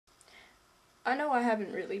I know I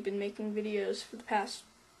haven't really been making videos for the past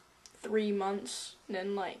 3 months, and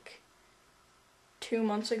then like 2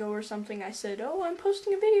 months ago or something I said, oh, I'm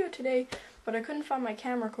posting a video today, but I couldn't find my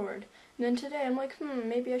camera cord. And then today I'm like,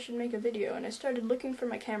 maybe I should make a video, and I started looking for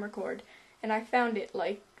my camera cord, and I found it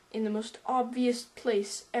like in the most obvious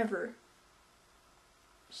place ever.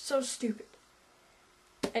 So stupid.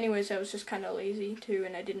 Anyways, I was just kind of lazy too,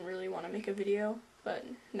 and I didn't really want to make a video, but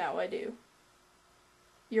now I do.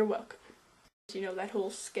 You're welcome. You know that whole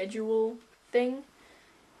schedule thing?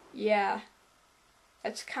 Yeah.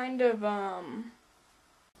 That's kind of,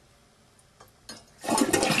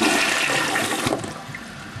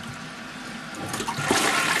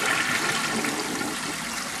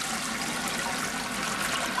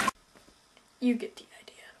 you get the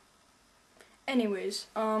idea. Anyways,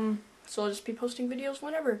 so I'll just be posting videos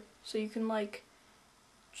whenever, so you can, like,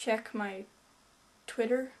 check my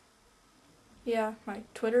Twitter. Yeah, my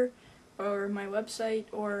Twitter, or my website,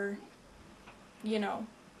 or, you know,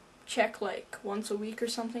 check like once a week or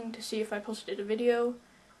something to see if I posted a video.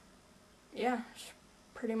 Yeah, that's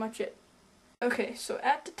pretty much it. Okay, so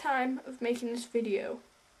at the time of making this video,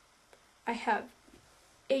 I have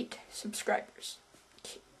 8 subscribers.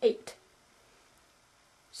 8.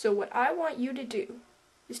 So what I want you to do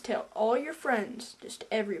is tell all your friends, just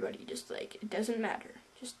everybody, just like, it doesn't matter,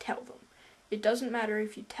 just tell them. It doesn't matter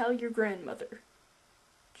if you tell your grandmother,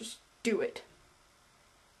 just do it.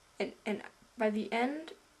 And by the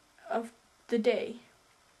end of the day,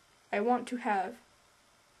 I want to have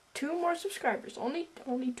 2 more subscribers, only 2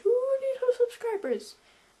 little subscribers.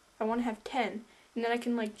 I want to have 10, and then I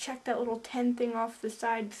can like check that little 10 thing off the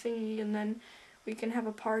side thingy, and then we can have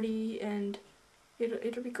a party, and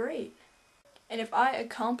it'll be great. And if I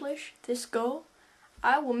accomplish this goal,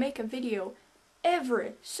 I will make a video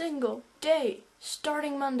every single day,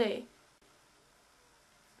 starting Monday.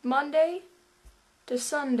 Monday to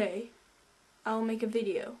Sunday, I'll make a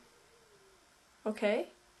video. Okay?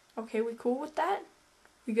 Okay, we cool with that?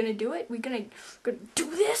 We gonna do it? We gonna do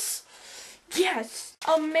this? Yes!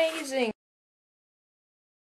 Amazing!